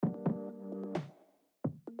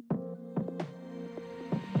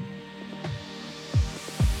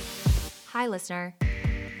Hi, listener.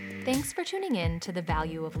 Thanks for tuning in to The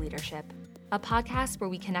Value of Leadership, a podcast where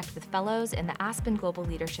we connect with fellows in the Aspen Global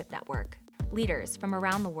Leadership Network, leaders from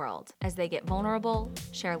around the world as they get vulnerable,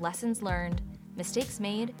 share lessons learned, mistakes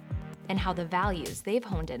made, and how the values they've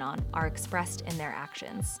honed in on are expressed in their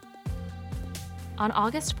actions. On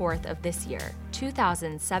August 4th of this year,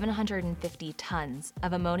 2,750 tons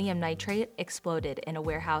of ammonium nitrate exploded in a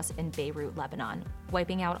warehouse in Beirut, Lebanon,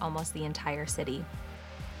 wiping out almost the entire city.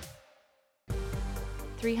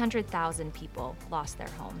 300,000 people lost their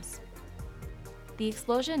homes. The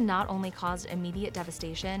explosion not only caused immediate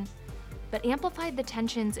devastation, but amplified the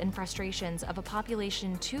tensions and frustrations of a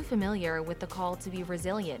population too familiar with the call to be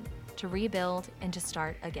resilient, to rebuild, and to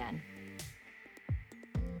start again.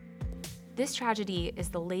 This tragedy is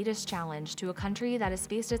the latest challenge to a country that has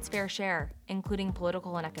faced its fair share, including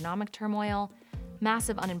political and economic turmoil,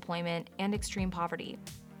 massive unemployment, and extreme poverty.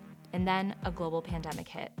 And then a global pandemic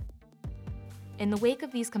hit. In the wake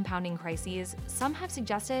of these compounding crises, some have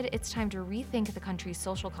suggested it's time to rethink the country's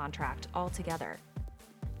social contract altogether,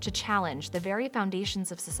 to challenge the very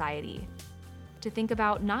foundations of society, to think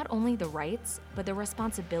about not only the rights, but the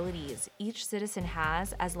responsibilities each citizen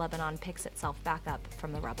has as Lebanon picks itself back up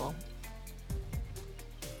from the rubble.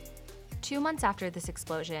 2 months after this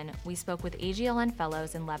explosion, we spoke with AGLN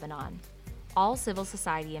fellows in Lebanon, all civil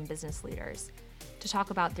society and business leaders, to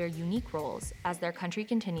talk about their unique roles as their country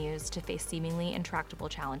continues to face seemingly intractable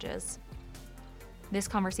challenges. This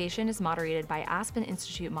conversation is moderated by Aspen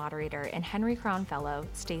Institute moderator and Henry Crown Fellow,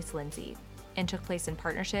 Stace Lindsay, and took place in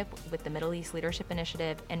partnership with the Middle East Leadership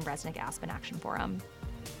Initiative and Resnick Aspen Action Forum.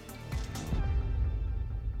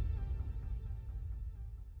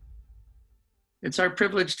 It's our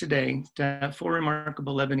privilege today to have 4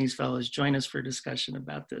 remarkable Lebanese fellows join us for a discussion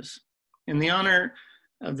about this. In the honor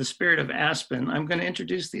of the spirit of Aspen, I'm going to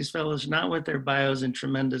introduce these fellows not with their bios and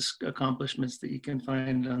tremendous accomplishments that you can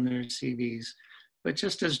find on their CVs, but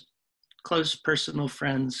just as close personal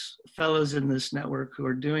friends, fellows in this network who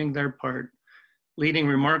are doing their part, leading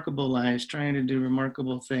remarkable lives, trying to do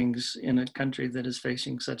remarkable things in a country that is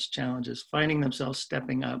facing such challenges, finding themselves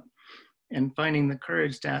stepping up and finding the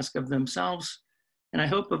courage to ask of themselves, and I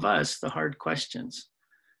hope of us, the hard questions.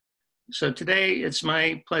 So today, it's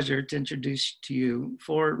my pleasure to introduce to you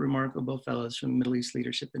 4 remarkable fellows from the Middle East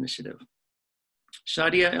Leadership Initiative.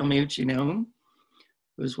 Shadia El-Meuchi Neum,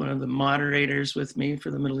 who is one of the moderators with me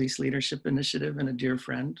for the Middle East Leadership Initiative and a dear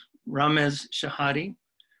friend. Ramez Shahadi,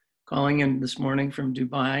 calling in this morning from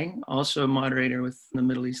Dubai, also a moderator with the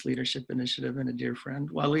Middle East Leadership Initiative and a dear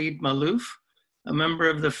friend. Walid Malouf, a member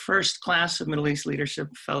of the first class of Middle East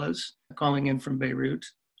Leadership Fellows, calling in from Beirut.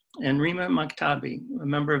 And Rima Maktabi, a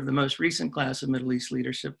member of the most recent class of Middle East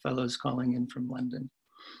Leadership Fellows, calling in from London.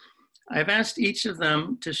 I've asked each of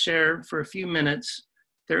them to share for a few minutes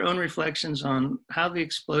their own reflections on how the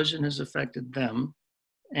explosion has affected them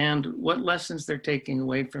and what lessons they're taking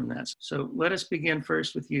away from that. So let us begin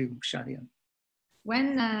first with you, Shadia.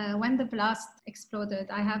 When the blast exploded,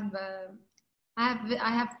 I have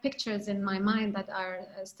pictures in my mind that are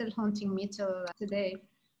still haunting me till today.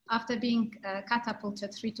 After being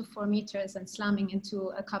catapulted 3 to 4 meters and slamming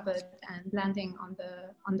into a cupboard and landing on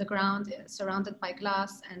the ground, surrounded by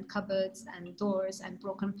glass and cupboards and doors and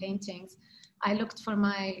broken paintings, I looked for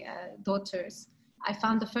my daughters. I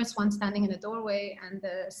found the first one standing in a doorway and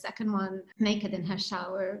the second one naked in her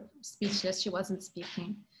shower, speechless, she wasn't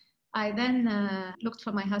speaking. I then looked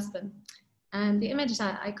for my husband. And the image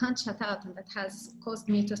that I can't shut out and that has caused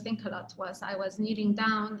me to think a lot was I was kneeling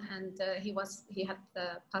down and he had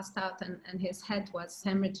passed out and his head was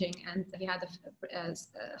hemorrhaging and he had a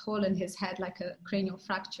hole in his head like a cranial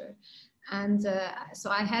fracture. And so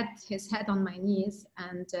I had his head on my knees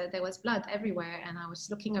and there was blood everywhere and I was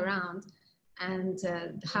looking around and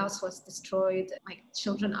the house was destroyed, my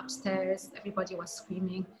children upstairs, everybody was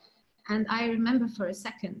screaming. And I remember for a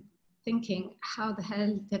second thinking, how the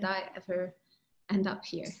hell did I ever end up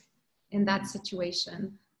here in that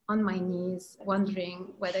situation, on my knees,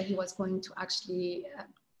 wondering whether he was going to actually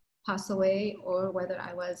pass away or whether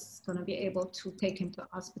I was going to be able to take him to a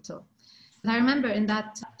hospital. And I remember in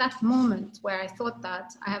that moment where I thought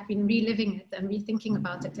that, I have been reliving it and rethinking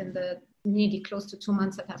about it in the nearly close to 2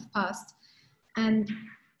 months that have passed. And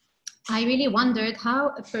I really wondered how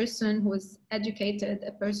a person who is educated,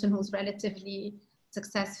 a person who's relatively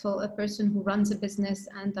successful, a person who runs a business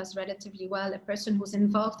and does relatively well, a person who's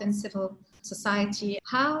involved in civil society,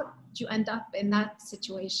 how do you end up in that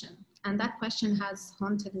situation? And that question has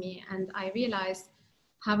haunted me. And I realized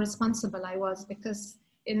how responsible I was because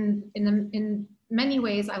in many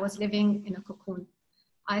ways I was living in a cocoon.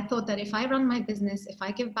 I thought that if I run my business, if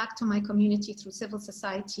I give back to my community through civil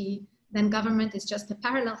society, then government is just a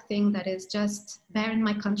parallel thing that is just there in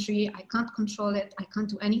my country. I can't control it. I can't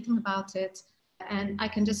do anything about it. And I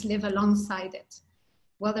can just live alongside it.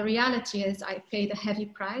 Well, the reality is I paid a heavy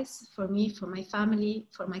price for me, for my family,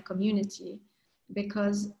 for my community,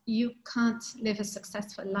 because you can't live a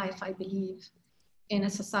successful life, I believe, in a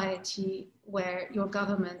society where your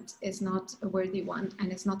government is not a worthy one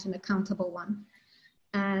and is not an accountable one.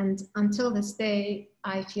 And until this day,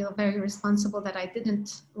 I feel very responsible that I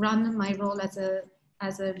didn't run my role as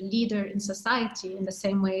a leader in society in the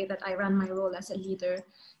same way that I ran my role as a leader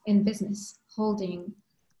in business, holding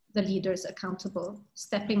the leaders accountable,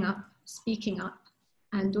 stepping up, speaking up,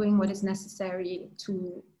 and doing what is necessary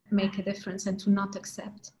to make a difference and to not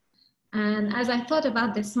accept. And as I thought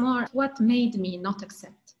about this more, what made me not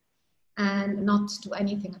accept and not do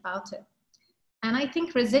anything about it? And I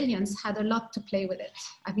think resilience had a lot to play with it.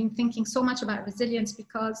 I've been thinking so much about resilience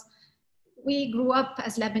because we grew up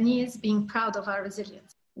as Lebanese being proud of our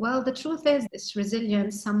resilience. Well, the truth is this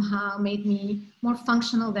resilience somehow made me more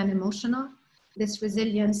functional than emotional. This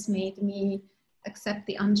resilience made me accept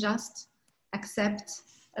the unjust, accept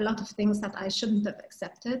a lot of things that I shouldn't have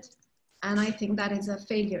accepted. And I think that is a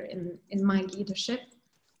failure in my leadership.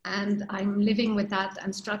 And I'm living with that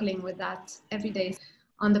and struggling with that every day.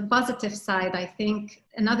 On the positive side, I think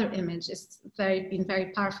another image has been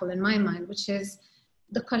very powerful in my mind, which is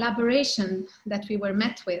the collaboration that we were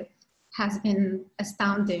met with has been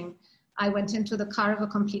astounding. I went into the car of a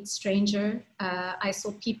complete stranger. I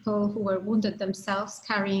saw people who were wounded themselves,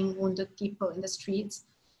 carrying wounded people in the streets.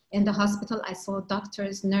 In the hospital, I saw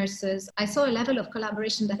doctors, nurses. I saw a level of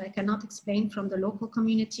collaboration that I cannot explain from the local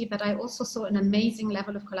community, but I also saw an amazing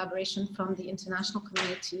level of collaboration from the international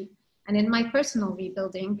community. And in my personal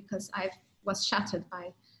rebuilding, because I was shattered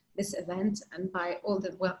by this event and by all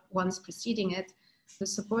the ones preceding it, the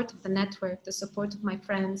support of the network, the support of my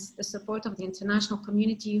friends, the support of the international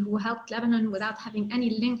community who helped Lebanon without having any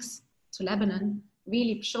links to Lebanon,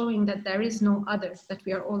 really showing that there is no other, that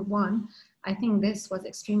we are all one. I think this was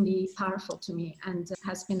extremely powerful to me and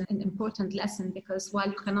has been an important lesson, because while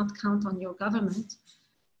you cannot count on your government,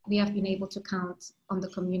 we have been able to count on the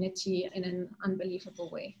community in an unbelievable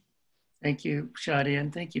way. Thank you, Shadia,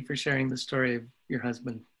 and thank you for sharing the story of your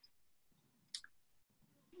husband.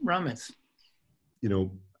 Ramez. You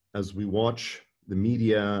know, as we watch the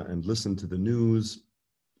media and listen to the news,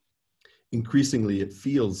 increasingly it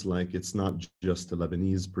feels like it's not just a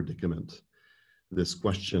Lebanese predicament. This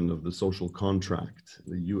question of the social contract,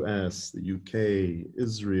 the US, the UK,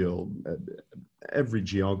 Israel, every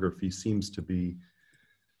geography seems to be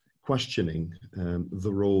questioning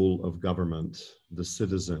the role of government, the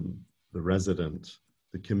citizen, the resident,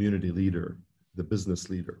 the community leader, the business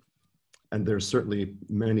leader. And there's certainly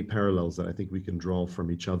many parallels that I think we can draw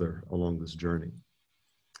from each other along this journey.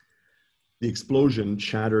 The explosion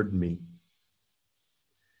shattered me,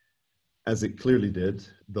 as it clearly did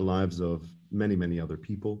the lives of many, many other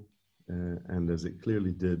people, and as it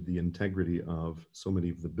clearly did the integrity of so many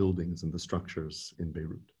of the buildings and the structures in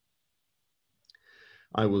Beirut.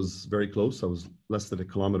 I was very close. I was less than a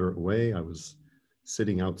kilometer away. I was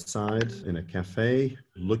sitting outside in a cafe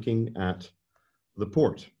looking at the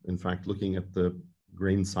port, in fact, looking at the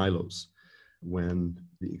grain silos when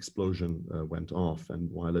the explosion went off.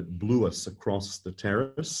 And while it blew us across the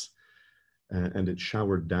terrace and it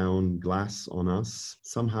showered down glass on us,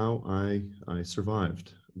 somehow I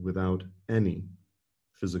survived without any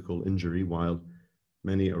physical injury, while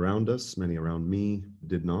many around us, many around me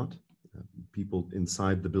did not. People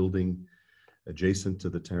inside the building adjacent to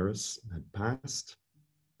the terrace had passed.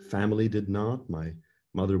 Family did not. My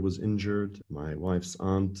mother was injured. My wife's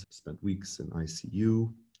aunt spent weeks in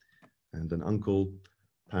ICU, and an uncle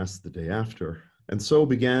passed the day after. And so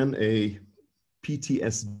began a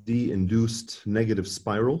PTSD-induced negative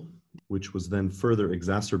spiral, which was then further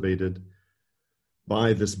exacerbated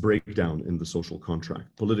by this breakdown in the social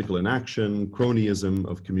contract. Political inaction, cronyism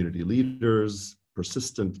of community leaders,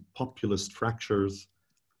 persistent populist fractures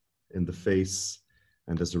in the face,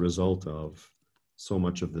 and as a result of so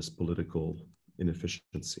much of this political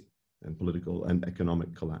inefficiency and political and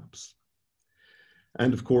economic collapse.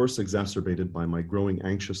 And of course, exacerbated by my growing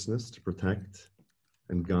anxiousness to protect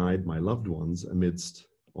and guide my loved ones amidst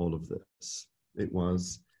all of this. It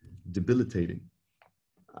was debilitating.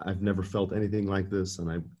 I've never felt anything like this, and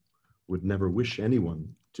I would never wish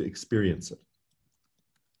anyone to experience it.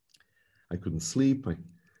 I couldn't sleep.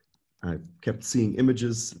 I kept seeing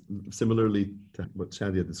images similarly to what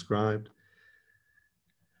Shadia described.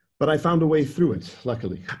 But I found a way through it,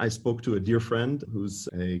 luckily. I spoke to a dear friend who's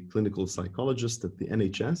a clinical psychologist at the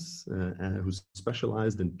NHS, who's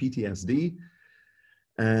specialized in PTSD.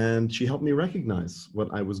 And she helped me recognize what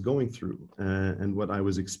I was going through and what I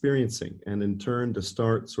was experiencing, and in turn to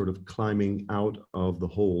start sort of climbing out of the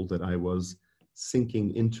hole that I was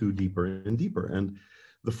sinking into deeper and deeper. And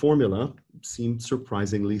the formula seemed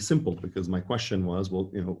surprisingly simple, because my question was,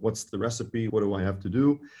 well, what's the recipe? What do I have to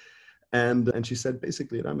do? And she said,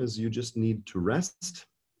 basically, Ramez, you just need to rest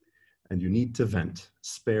and you need to vent.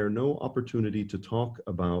 Spare no opportunity to talk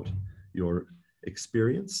about your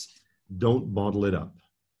experience. Don't bottle it up.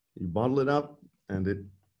 You bottle it up and it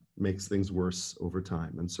makes things worse over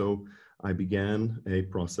time. And so I began a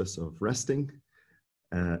process of resting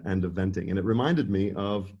and of venting. And it reminded me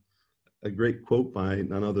of a great quote by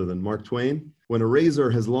none other than Mark Twain. When a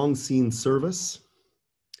razor has long seen service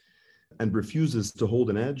and refuses to hold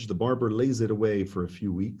an edge, the barber lays it away for a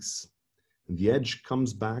few weeks, and the edge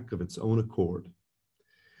comes back of its own accord.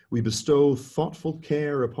 We bestow thoughtful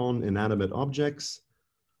care upon inanimate objects,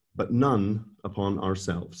 but none upon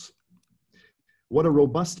ourselves. What a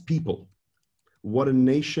robust people, what a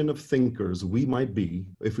nation of thinkers we might be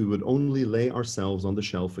if we would only lay ourselves on the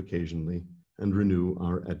shelf occasionally and renew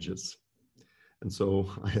our edges. And so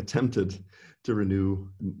I attempted to renew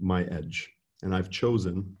my edge, and I've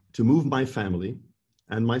chosen to move my family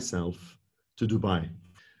and myself to Dubai.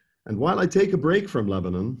 And while I take a break from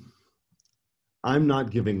Lebanon, I'm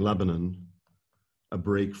not giving Lebanon a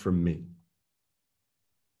break from me.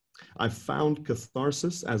 I've found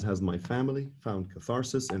catharsis, as has my family, found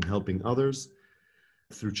catharsis in helping others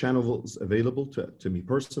through channels available to me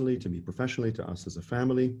personally, to me professionally, to us as a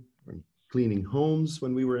family, cleaning homes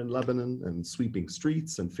when we were in Lebanon and sweeping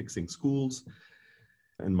streets and fixing schools.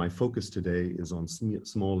 And my focus today is on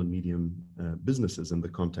small and medium businesses in the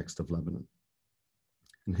context of Lebanon.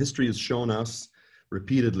 And history has shown us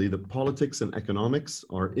repeatedly that politics and economics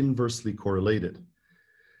are inversely correlated.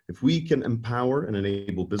 If we can empower and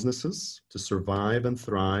enable businesses to survive and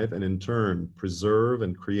thrive, and in turn preserve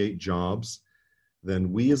and create jobs,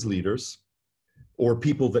 then we as leaders, or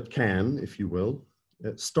people that can, if you will,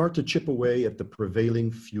 start to chip away at the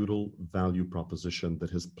prevailing feudal value proposition that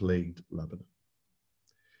has plagued Lebanon.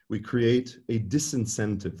 We create a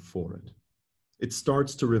disincentive for it. It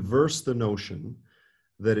starts to reverse the notion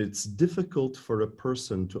that it's difficult for a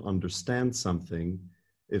person to understand something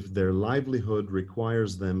if their livelihood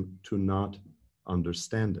requires them to not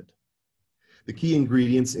understand it. The key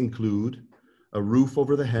ingredients include a roof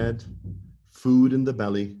over the head, food in the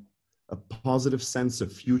belly, a positive sense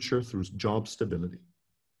of future through job stability.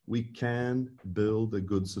 We can build a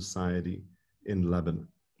good society in Lebanon,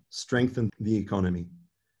 strengthen the economy,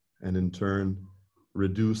 and in turn,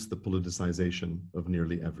 reduce the politicization of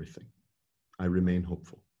nearly everything. I remain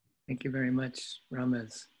hopeful. Thank you very much,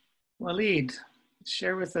 Ramez. Walid,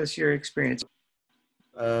 share with us your experience.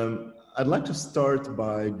 I'd like to start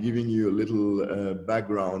by giving you a little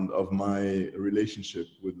background of my relationship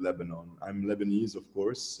with Lebanon. I'm Lebanese, of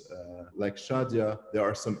course. Like Shadia, there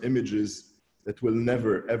are some images that will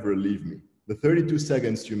never, ever leave me. The 32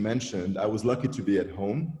 seconds you mentioned, I was lucky to be at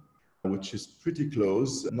home, which is pretty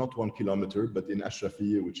close, not 1 kilometer, but in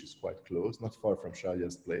Ashrafiyeh, which is quite close, not far from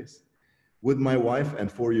Shadia's place, with my wife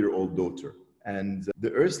and 4-year-old daughter. And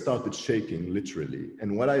the earth started shaking, literally.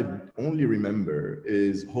 And what I only remember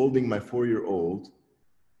is holding my 4-year-old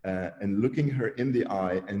and looking her in the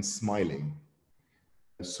eye and smiling,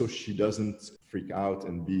 so she doesn't freak out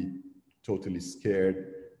and be totally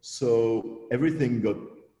scared. So everything got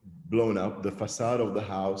blown up, the facade of the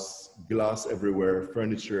house, glass everywhere,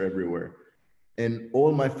 furniture everywhere. And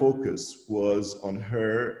all my focus was on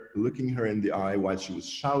her, looking her in the eye while she was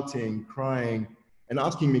shouting, crying, and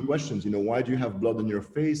asking me questions. Why do you have blood on your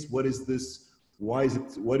face? What is this? Why is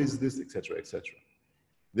it? What is this? Etc. etc.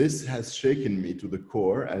 This has shaken me to the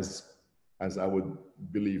core, as I would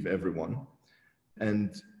believe everyone. And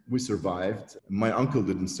we survived. My uncle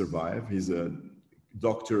didn't survive. He's a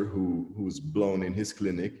doctor who was blown in his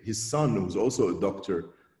clinic. His son, who's also a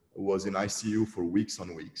doctor, was in ICU for weeks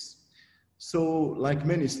on weeks. So, like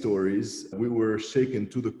many stories, we were shaken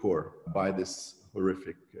to the core by this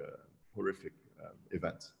horrific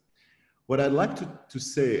event. What I'd like to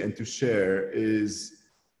say and to share is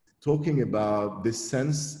talking about this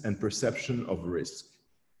sense and perception of risk.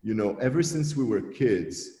 Ever since we were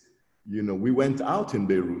kids, we went out in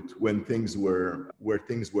Beirut when things were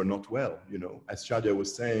not well. As Shadia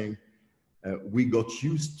was saying, we got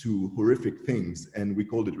used to horrific things and we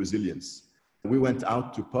called it resilience. We went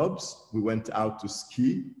out to pubs, we went out to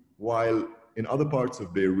ski, while in other parts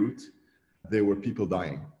of Beirut, there were people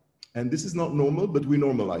dying. And this is not normal, but we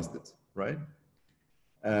normalized it, right?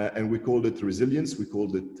 And we called it resilience, we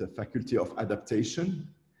called it a faculty of adaptation.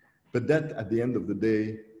 But that, at the end of the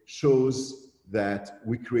day, shows that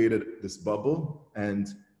we created this bubble and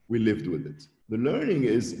we lived with it. The learning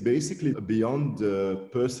is basically beyond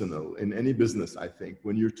personal in any business, I think.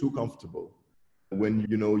 When you're too comfortable, when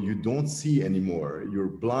you don't see anymore, you're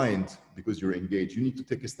blind because you're engaged, you need to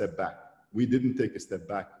take a step back. We didn't take a step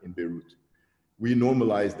back in Beirut. We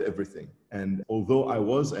normalized everything. And although I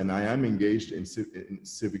was and I am engaged in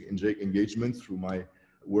civic engagement through my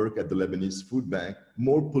work at the Lebanese Food Bank,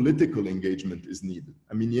 more political engagement is needed.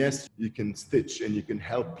 I mean, yes, you can stitch and you can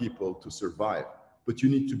help people to survive, but you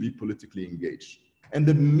need to be politically engaged. And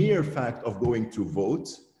the mere fact of going to vote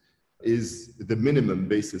is the minimum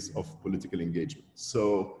basis of political engagement.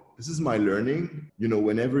 So this is my learning.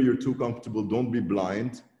 Whenever you're too comfortable, don't be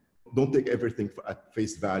blind. Don't take everything at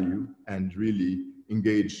face value and really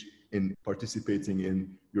engage in participating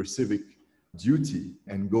in your civic duty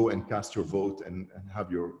and go and cast your vote and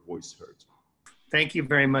have your voice heard. Thank you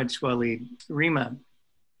very much, Waleed. Rima,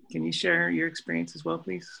 can you share your experience as well,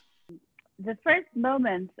 please? The first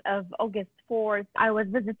moment of August 4th, I was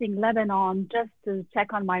visiting Lebanon just to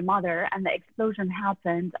check on my mother, and the explosion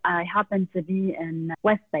happened. I happened to be in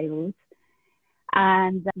West Beirut.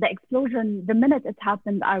 And the explosion, the minute it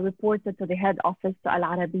happened, I reported to the head office, to Al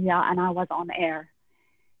Arabiya, and I was on air,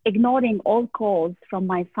 ignoring all calls from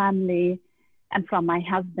my family and from my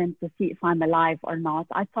husband to see if I'm alive or not.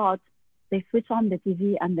 I thought they switch on the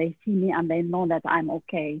TV and they see me and they know that I'm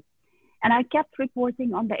okay. And I kept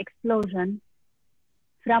reporting on the explosion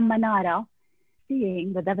from Manara,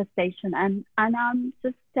 seeing the devastation. And I'm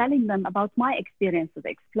just telling them about my experience with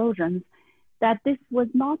explosions, that this was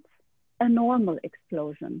not a normal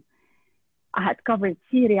explosion. I had covered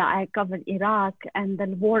Syria, I had covered Iraq and the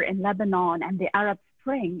war in Lebanon and the Arab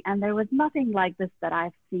Spring, and there was nothing like this that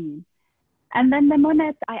I've seen. And then the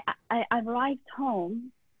moment I arrived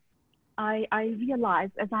home, I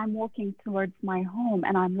realized as I'm walking towards my home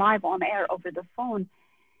and I'm live on air over the phone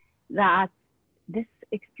that this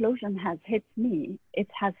explosion has hit me. It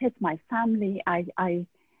has hit my family. I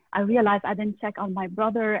realized I didn't check on my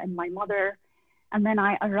brother and my mother. And then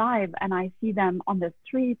I arrive and I see them on the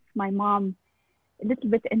streets. My mom, a little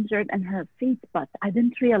bit injured in her feet, but I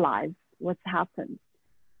didn't realize what's happened.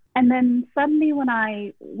 And then suddenly when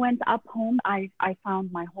I went up home, I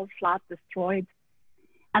found my whole flat destroyed.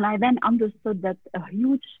 And I then understood that a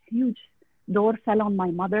huge, huge door fell on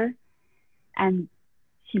my mother and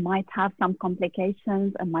she might have some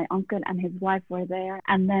complications, and my uncle and his wife were there.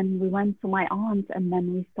 And then we went to my aunt, and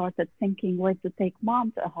then we started thinking where to take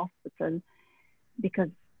mom to a hospital, because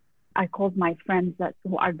I called my friends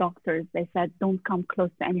who are doctors. They said, don't come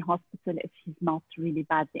close to any hospital if she's not really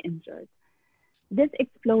badly injured. This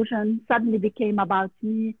explosion suddenly became about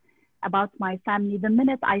me, about my family. The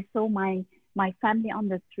minute I saw my family on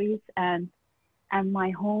the streets and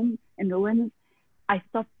my home in ruins, I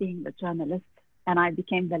stopped being the journalist and I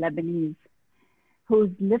became the Lebanese who's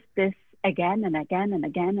lived this again and again and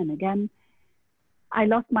again and again. I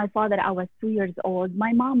lost my father, I was 2 years old.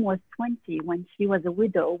 My mom was 20 when she was a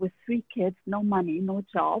widow with 3 kids, no money, no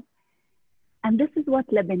job. And this is what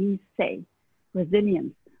Lebanese say,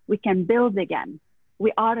 resilience. We can build again.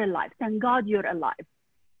 We are alive. Thank God you're alive.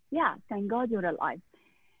 Yeah, thank God you're alive.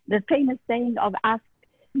 The famous saying of ask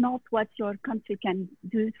not what your country can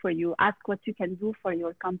do for you, ask what you can do for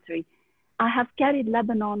your country. I have carried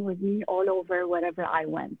Lebanon with me all over wherever I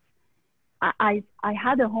went. I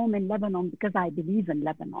had a home in Lebanon because I believe in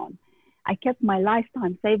Lebanon. I kept my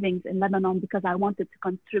lifetime savings in Lebanon because I wanted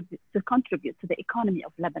to contribute to the economy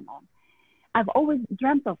of Lebanon. I've always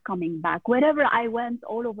dreamt of coming back. Wherever I went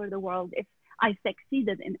all over the world, if I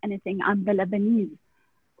succeeded in anything, I'm the Lebanese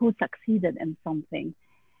who succeeded in something.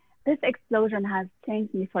 This explosion has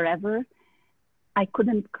changed me forever. I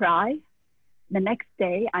couldn't cry. The next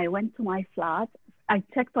day, I went to my flat. I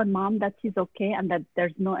checked on mom that she's okay and that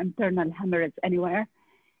there's no internal hemorrhage anywhere.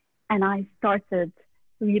 And I started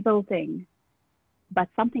rebuilding. But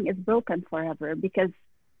something is broken forever because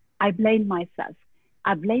I blame myself.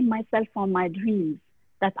 I blame myself on my dreams,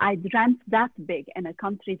 that I dreamt that big in a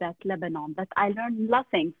country that's Lebanon, that I learned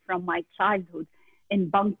nothing from my childhood in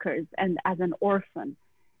bunkers and as an orphan.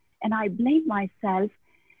 And I blame myself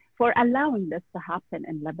for allowing this to happen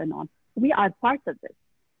in Lebanon. We are part of this.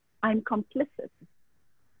 I'm complicit.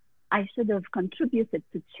 I should have contributed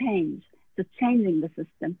to change, to changing the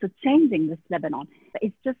system, to changing this Lebanon.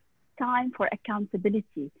 It's just time for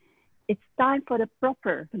accountability. It's time for a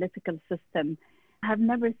proper political system. I have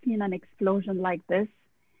never seen an explosion like this,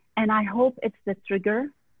 and I hope it's the trigger.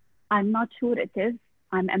 I'm not sure it is.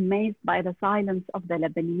 I'm amazed by the silence of the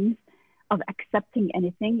Lebanese, of accepting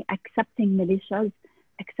anything, accepting militias,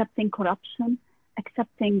 accepting corruption,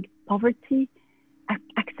 accepting poverty,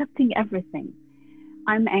 accepting everything.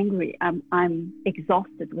 I'm angry. I'm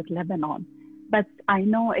exhausted with Lebanon, but I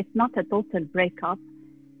know it's not a total breakup.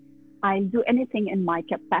 I'll do anything in my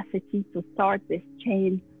capacity to start this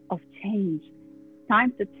chain of change.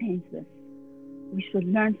 Time to change this. We should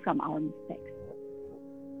learn from our mistakes.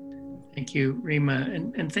 Thank you, Rima,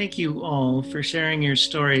 and thank you all for sharing your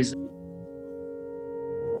stories.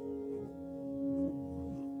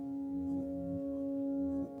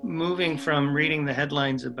 Moving from reading the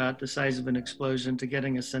headlines about the size of an explosion to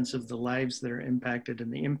getting a sense of the lives that are impacted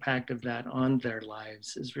and the impact of that on their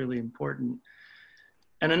lives is really important.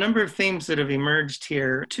 And a number of themes that have emerged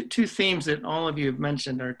here, two themes that all of you have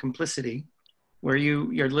mentioned are complicity, where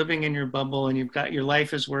you're living in your bubble and you've got your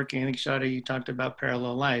life is working. I think, Shadia, you talked about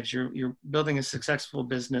parallel lives. You're building a successful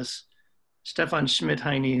business. Stefan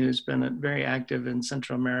Schmidheiny, who's been very active in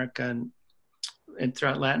Central America and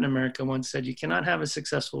throughout Latin America, once said, you cannot have a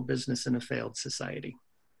successful business in a failed society.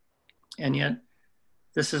 And yet,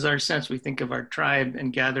 this is our sense. We think of our tribe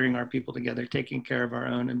and gathering our people together, taking care of our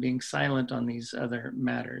own and being silent on these other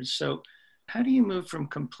matters. So how do you move from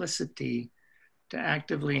complicity to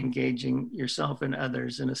actively engaging yourself and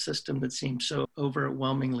others in a system that seems so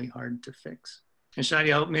overwhelmingly hard to fix? And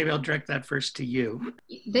Shadia, maybe I'll direct that first to you.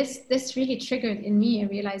 This really triggered in me a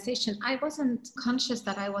realization. I wasn't conscious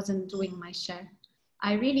that I wasn't doing my share.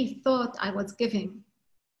 I really thought I was giving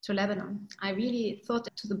to Lebanon. I really thought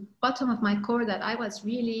to the bottom of my core that I was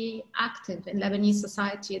really active in Lebanese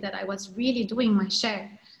society, that I was really doing my share.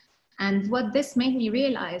 And what this made me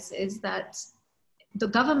realize is that the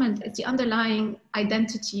government is the underlying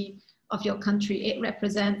identity of your country. It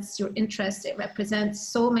represents your interests, it represents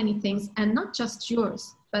so many things, and not just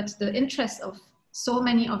yours, but the interests of so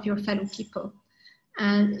many of your fellow people.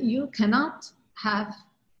 And you cannot have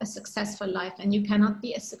a successful life and you cannot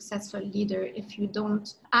be a successful leader if you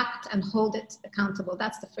don't act and hold it accountable.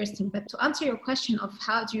 That's the first thing. But to answer your question of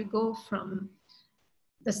how do you go from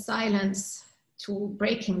the silence to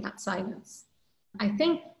breaking that silence, I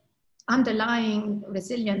think underlying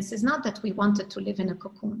resilience is not that we wanted to live in a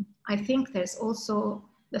cocoon. I think there's also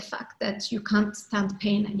the fact that you can't stand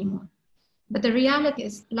pain anymore. But the reality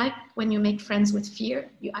is, like when you make friends with fear,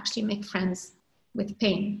 you actually make friends with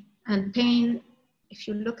pain. And pain, if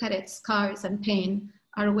you look at it, scars and pain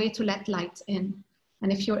are a way to let light in.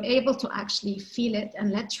 And if you're able to actually feel it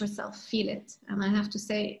and let yourself feel it, and I have to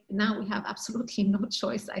say, now we have absolutely no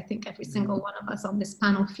choice. I think every single one of us on this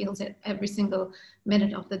panel feels it every single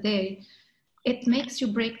minute of the day. It makes you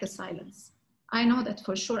break the silence. I know that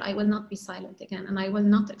for sure I will not be silent again, and I will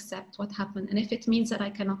not accept what happened. And if it means that I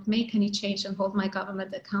cannot make any change and hold my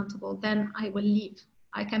government accountable, then I will leave.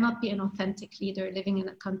 I cannot be an authentic leader living in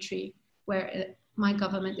a country where my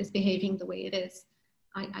government is behaving the way it is.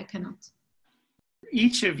 I cannot.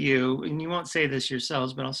 Each of you, and you won't say this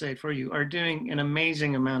yourselves, but I'll say it for you, are doing an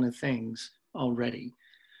amazing amount of things already.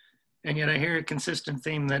 And yet I hear a consistent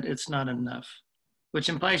theme that it's not enough, which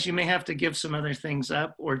implies you may have to give some other things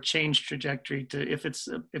up or change trajectory to, if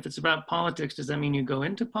it's about politics, does that mean you go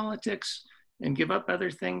into politics and give up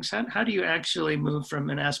other things? How do you actually move from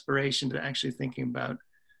an aspiration to actually thinking about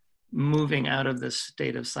moving out of this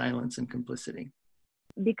state of silence and complicity?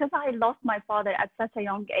 Because I lost my father at such a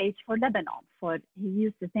young age for Lebanon, he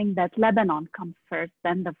used to think that Lebanon comes first,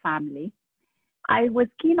 then the family. I was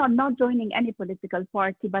keen on not joining any political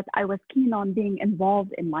party, but I was keen on being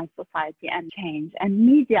involved in my society and change. And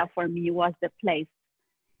media for me was the place.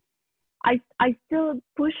 I still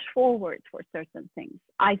push forward for certain things.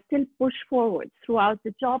 I still push forward throughout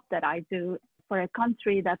the job that I do for a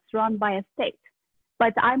country that's run by a state.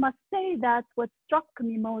 But I must say that what struck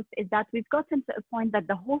me most is that we've gotten to a point that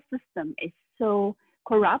the whole system is so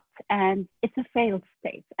corrupt and it's a failed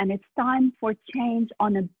state. And it's time for change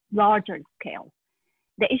on a larger scale.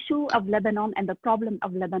 The issue of Lebanon and the problem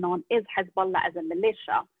of Lebanon is Hezbollah as a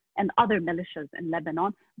militia and other militias in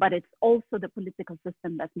Lebanon, but it's also the political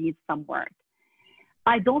system that needs some work.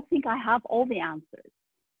 I don't think I have all the answers,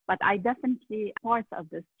 but I definitely part of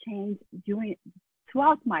this change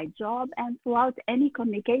throughout my job and throughout any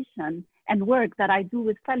communication and work that I do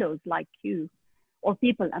with fellows like you or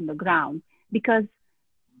people on the ground, because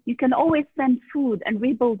you can always send food and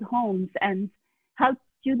rebuild homes and help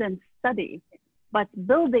students study, but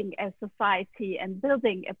building a society and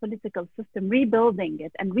building a political system, rebuilding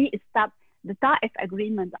it and re-establish the Ta'if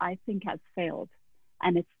agreement, I think has failed.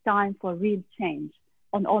 And it's time for real change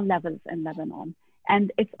on all levels in Lebanon.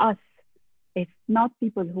 And it's us. It's not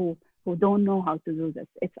people who don't know how to do this.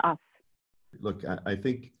 It's us. Look, I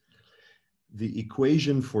think the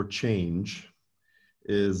equation for change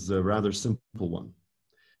is a rather simple one,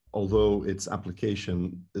 although its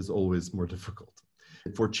application is always more difficult.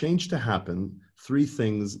 For change to happen, three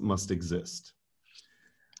things must exist.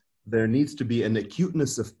 There needs to be an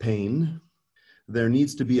acuteness of pain, there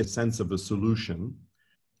needs to be a sense of a solution,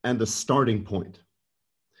 and a starting point.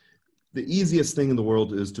 The easiest thing in the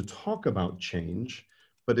world is to talk about change,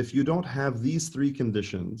 but if you don't have these three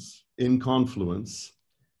conditions in confluence,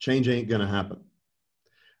 change ain't gonna happen.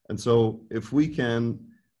 And so if we can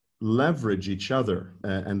leverage each other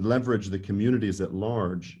and leverage the communities at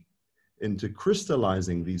large into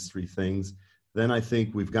crystallizing these three things, then I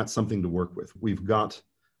think we've got something to work with. We've got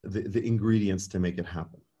the ingredients to make it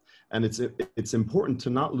happen. And it's important to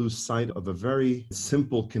not lose sight of a very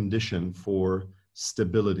simple condition for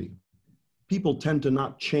stability. People tend to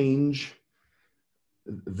not change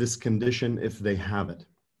this condition if they have it.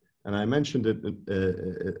 And I mentioned it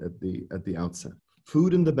at the outset.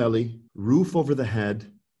 Food in the belly, roof over the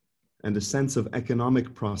head, and a sense of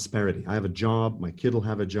economic prosperity. I have a job, my kid will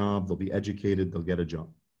have a job, they'll be educated, they'll get a job.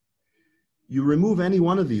 You remove any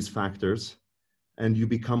one of these factors and you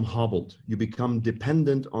become hobbled. You become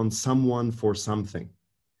dependent on someone for something.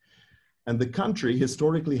 And the country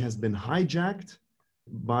historically has been hijacked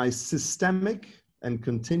by systemic and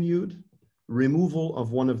continued removal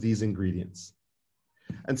of one of these ingredients.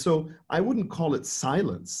 And so I wouldn't call it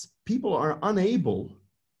silence. People are unable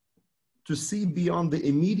to see beyond the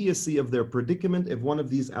immediacy of their predicament if one of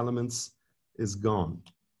these elements is gone.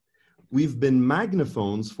 We've been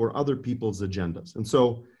magnophones for other people's agendas. And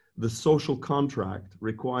so the social contract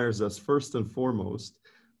requires us first and foremost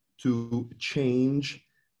to change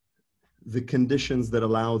the conditions that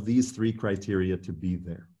allow these three criteria to be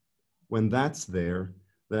there. When that's there,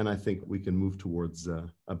 then I think we can move towards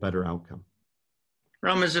a better outcome.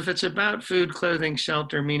 Ramez, if it's about food, clothing,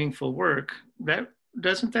 shelter, meaningful work,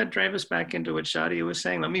 doesn't that drive us back into what Shadia was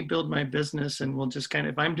saying? Let me build my business and we'll just kind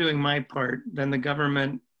of, if I'm doing my part, then the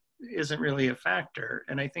government isn't really a factor.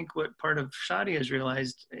 And I think what part of Shadia has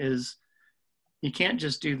realized is you can't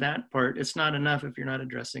just do that part. It's not enough if you're not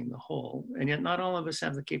addressing the whole. And yet not all of us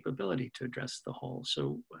have the capability to address the whole.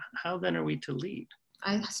 So how then are we to lead?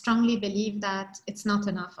 I strongly believe that it's not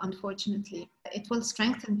enough, unfortunately. It will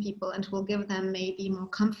strengthen people and will give them maybe more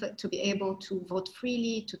comfort to be able to vote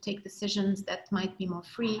freely, to take decisions that might be more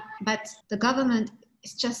free. But the government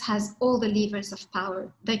just has all the levers of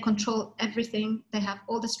power. They control everything. They have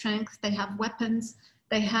all the strength. They have weapons.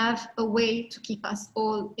 They have a way to keep us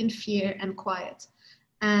all in fear and quiet.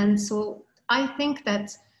 And so I think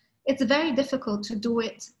that it's very difficult to do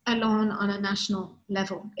it alone on a national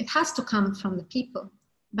level. It has to come from the people,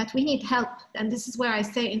 but we need help. And this is where I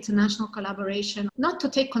say international collaboration, not to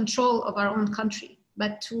take control of our own country,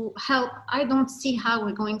 but to help. I don't see how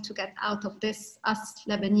we're going to get out of this, us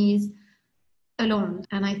Lebanese, alone.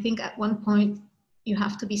 And I think at one point, you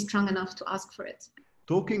have to be strong enough to ask for it.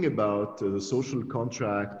 Talking about the social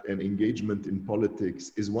contract and engagement in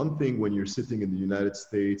politics is one thing when you're sitting in the United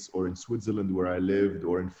States or in Switzerland where I lived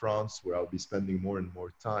or in France where I'll be spending more and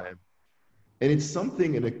more time. And it's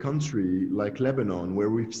something in a country like Lebanon where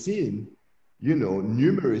we've seen,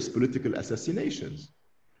 numerous political assassinations.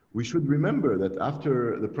 We should remember that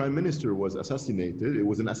after the prime minister was assassinated, it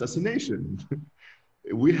was an assassination.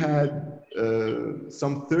 We had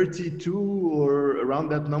some 32 or around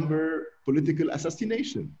that number political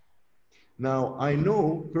assassination. Now, I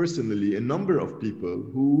know personally a number of people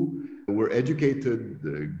who were educated,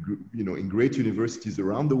 in great universities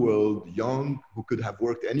around the world, young, who could have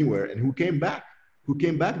worked anywhere, and who came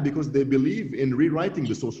back because they believe in rewriting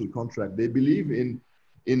the social contract. They believe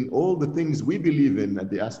in all the things we believe in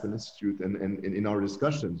at the Aspen Institute and in our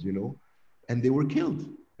discussions, and they were killed.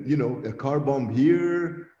 A car bomb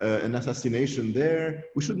here, an assassination there.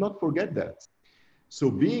 We should not forget that. So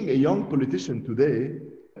being a young politician today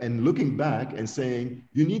and looking back and saying,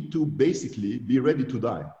 you need to basically be ready to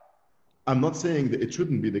die. I'm not saying that it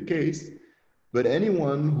shouldn't be the case, but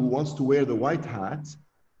anyone who wants to wear the white hat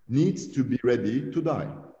needs to be ready to die.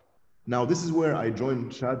 Now, this is where I join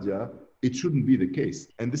Shadia. It shouldn't be the case.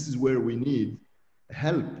 And this is where we need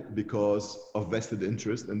help because of vested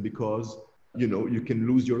interest and because you can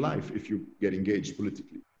lose your life if you get engaged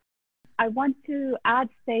politically. I want to add,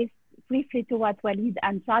 Stace, briefly to what Walid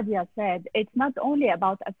and Shadia said. It's not only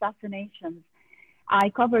about assassinations. I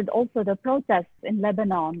covered also the protests in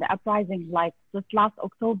Lebanon, the uprising like just last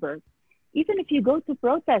October. Even if you go to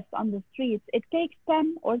protest on the streets, it takes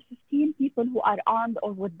 10 or 15 people who are armed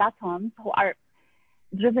or with batons, who are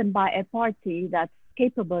driven by a party that's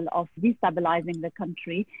capable of destabilizing the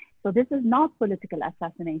country. So this is not political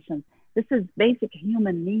assassination. This is basic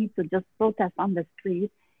human need to just protest on the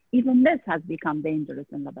street. Even this has become dangerous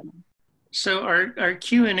in Lebanon. So our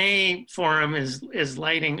Q&A forum is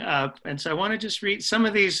lighting up. And so I want to just read some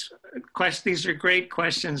of these questions. These are great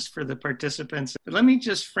questions for the participants. But let me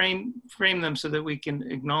just frame them so that we can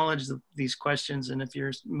acknowledge these questions. And if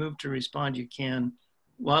you're moved to respond, you can.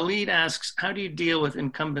 Waleed asks, how do you deal with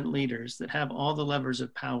incumbent leaders that have all the levers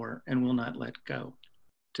of power and will not let go?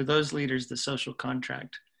 To those leaders, the social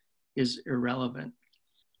contract is irrelevant.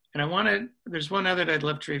 And there's one other that I'd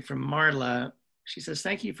love to read from Marla. She says,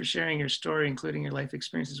 thank you for sharing your story, including your life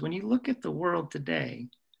experiences. When you look at the world today,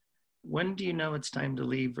 when do you know it's time to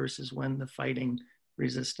leave versus when the fighting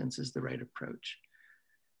resistance is the right approach?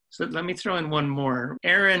 So let me throw in one more.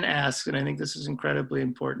 Aaron asks, and I think this is incredibly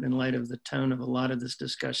important in light of the tone of a lot of this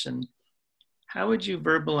discussion, how would you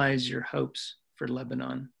verbalize your hopes for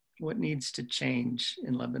Lebanon? What needs to change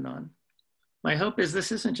in Lebanon? My hope is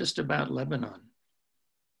this isn't just about Lebanon.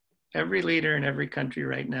 Every leader in every country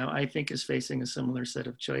right now, I think, is facing a similar set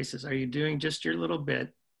of choices. Are you doing just your little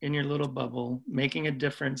bit in your little bubble, making a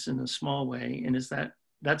difference in a small way? And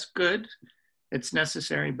that's good, it's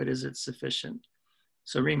necessary, but is it sufficient?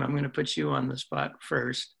 So Reem, I'm going to put you on the spot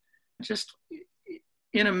first. Just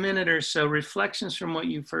in a minute or so, reflections from what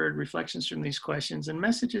you've heard, reflections from these questions, and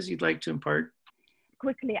messages you'd like to impart.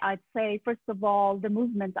 Quickly, I'd say, first of all, the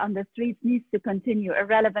movement on the streets needs to continue,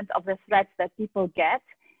 irrelevant of the threats that people get.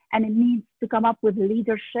 And it needs to come up with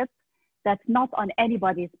leadership that's not on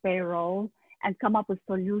anybody's payroll and come up with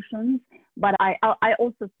solutions. But I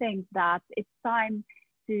also think that it's time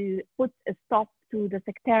to put a stop to the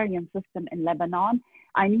sectarian system in Lebanon.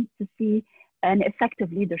 I need to see an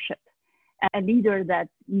effective leadership, a leader that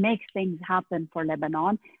makes things happen for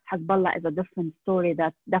Lebanon. Hezbollah is a different story.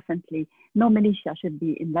 That definitely no militia should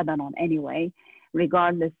be in Lebanon anyway,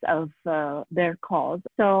 regardless of their cause.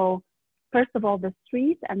 So first of all, the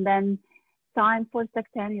street, and then time for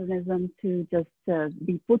sectarianism to just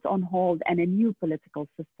be put on hold, and a new political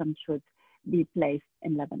system should be placed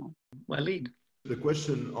in Lebanon. Waleed. The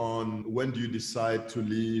question on when do you decide to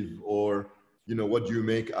leave, or what do you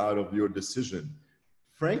make out of your decision?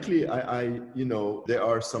 Frankly, there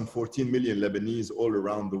are some 14 million Lebanese all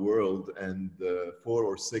around the world, and 4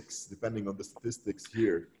 or 6, depending on the statistics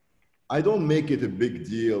here. I don't make it a big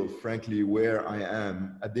deal, frankly, where I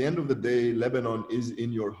am. At the end of the day, Lebanon is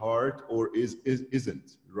in your heart or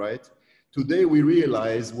isn't, right? Today, we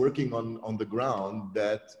realize, working on the ground,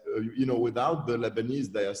 that, without the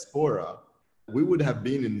Lebanese diaspora, we would have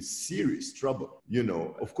been in serious trouble.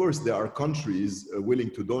 Of course, there are countries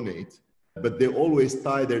willing to donate, but they always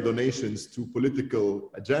tie their donations to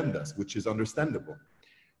political agendas, which is understandable.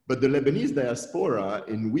 But the Lebanese diaspora,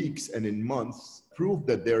 in weeks and in months, proved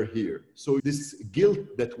that they're here. So this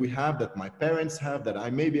guilt that we have, that my parents have, that I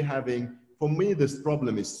may be having, for me, this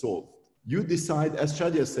problem is solved. You decide, as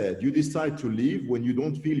Shadia said, you decide to leave when you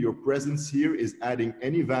don't feel your presence here is adding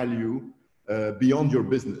any value beyond your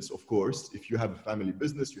business, of course. If you have a family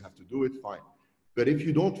business, you have to do it, fine. But if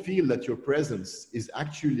you don't feel that your presence is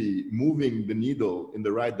actually moving the needle in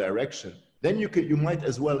the right direction, then you might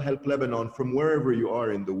as well help Lebanon from wherever you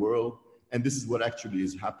are in the world. And this is what actually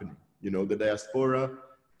is happening. The diaspora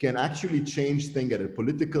can actually change things at a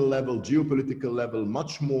political level, geopolitical level,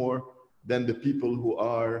 much more than the people who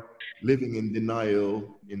are living in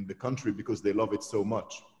denial in the country because they love it so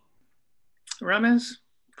much. Ramez,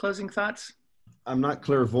 closing thoughts? I'm not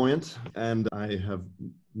clairvoyant, and I have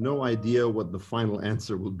no idea what the final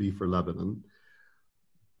answer will be for Lebanon.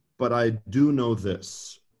 But I do know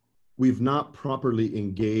this. We've not properly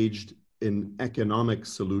engaged in economic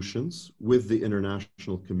solutions with the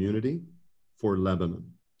international community for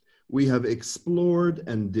Lebanon. We have explored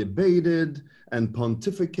and debated and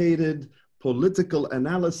pontificated political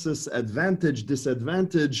analysis, advantage,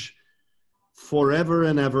 disadvantage, forever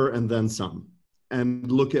and ever, and then some.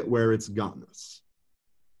 And look at where it's gotten us.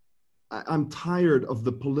 I'm tired of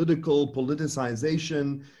the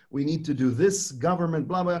politicization. We need to do this, government,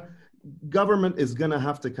 blah, blah. Government is going to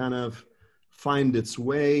have to kind of find its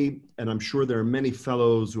way. And I'm sure there are many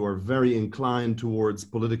fellows who are very inclined towards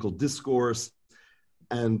political discourse,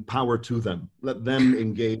 and power to them. Let them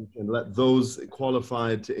engage, and let those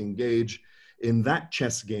qualified to engage in that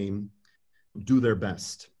chess game do their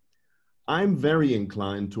best. I'm very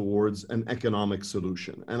inclined towards an economic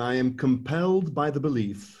solution, and I am compelled by the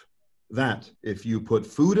belief that if you put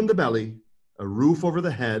food in the belly, a roof over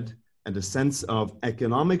the head, and a sense of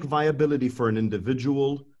economic viability for an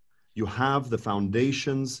individual, you have the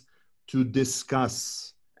foundations to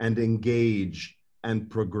discuss and engage and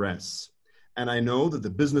progress. And I know that the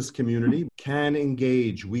business community can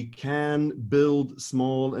engage. We can build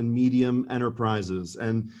small and medium enterprises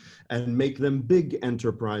and make them big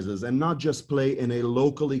enterprises, and not just play in a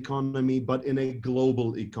local economy, but in a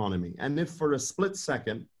global economy. And if for a split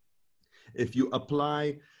second, if you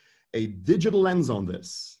apply a digital lens on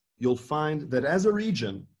this, you'll find that as a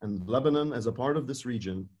region, and Lebanon as a part of this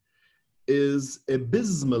region, is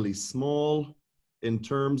abysmally small in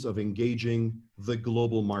terms of engaging the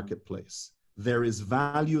global marketplace. There is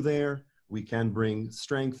value there. We can bring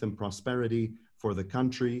strength and prosperity for the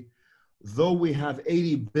country. Though we have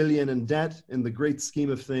 80 billion in debt, in the great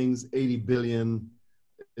scheme of things, 80 billion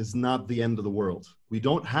is not the end of the world. We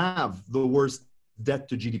don't have the worst debt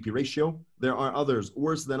to GDP ratio. There are others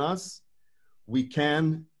worse than us. We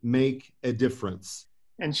can make a difference.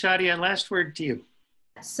 And Shadia, last word to you.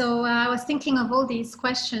 So I was thinking of all these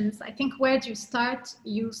questions. I think, where do you start?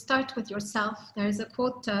 You start with yourself. There's a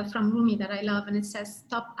quote from Rumi that I love, and it says,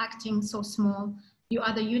 "Stop acting so small. You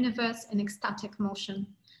are the universe in ecstatic motion."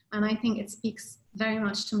 And I think it speaks very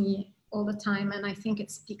much to me all the time. And I think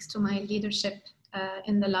it speaks to my leadership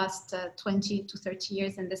in the last 20 to 30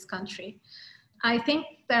 years in this country. I think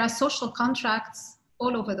there are social contracts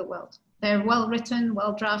all over the world. They're well written,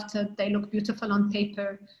 well drafted. They look beautiful on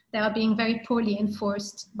paper. They are being very poorly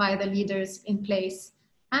enforced by the leaders in place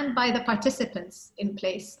and by the participants in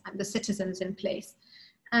place and the citizens in place.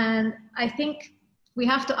 And I think we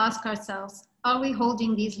have to ask ourselves, are we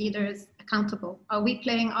holding these leaders accountable? Are we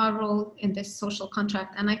playing our role in this social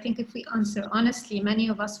contract? And I think if we answer honestly, many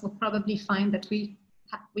of us will probably find that we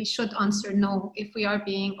should answer no if we are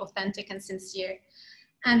being authentic and sincere.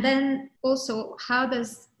 And then also, how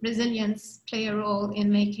does resilience play a role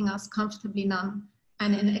in making us comfortably numb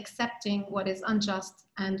and in accepting what is unjust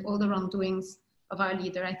and all the wrongdoings of our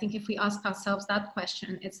leader? I think if we ask ourselves that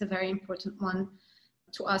question, it's a very important one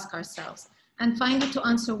to ask ourselves. And finally, to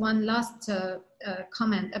answer one last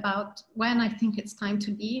comment about when I think it's time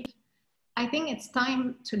to leave. I think it's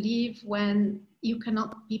time to leave when you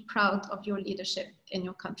cannot be proud of your leadership in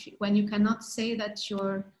your country, when you cannot say that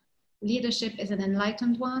your leadership is an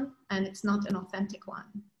enlightened one and it's not an authentic one.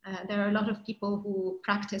 There are a lot of people who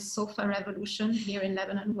practice sofa revolution here in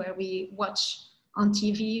Lebanon, where we watch on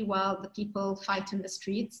TV while the people fight in the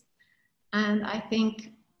streets. And I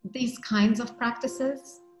think these kinds of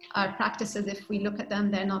practices are practices, if we look at them,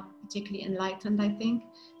 they're not particularly enlightened, I think.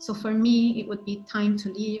 So for me, it would be time to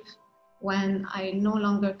leave when I no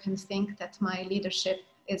longer can think that my leadership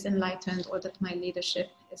is enlightened or that my leadership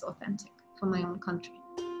is authentic for my own country.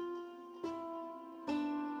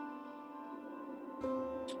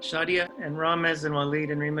 Shadia and Ramez and Walid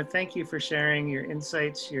and Rima, thank you for sharing your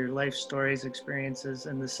insights, your life stories, experiences,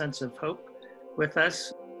 and the sense of hope with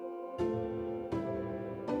us.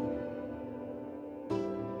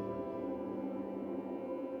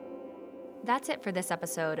 That's it for this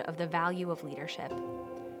episode of The Value of Leadership.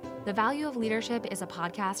 The Value of Leadership is a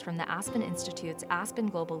podcast from the Aspen Institute's Aspen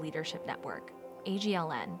Global Leadership Network,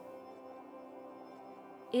 AGLN.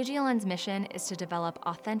 AGLN's mission is to develop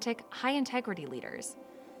authentic, high-integrity leaders,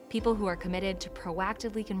 people who are committed to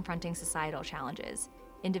proactively confronting societal challenges,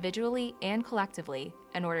 individually and collectively,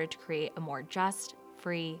 in order to create a more just,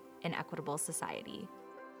 free, and equitable society.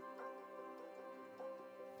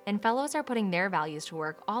 And fellows are putting their values to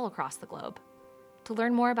work all across the globe. To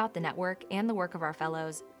learn more about the network and the work of our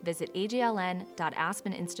fellows, visit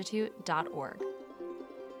agln.aspeninstitute.org.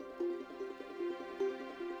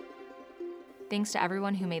 Thanks to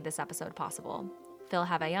everyone who made this episode possible: Phil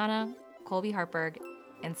Havayana, Colby Hartberg,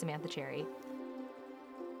 and Samantha Cherry.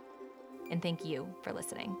 And thank you for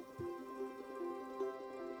listening.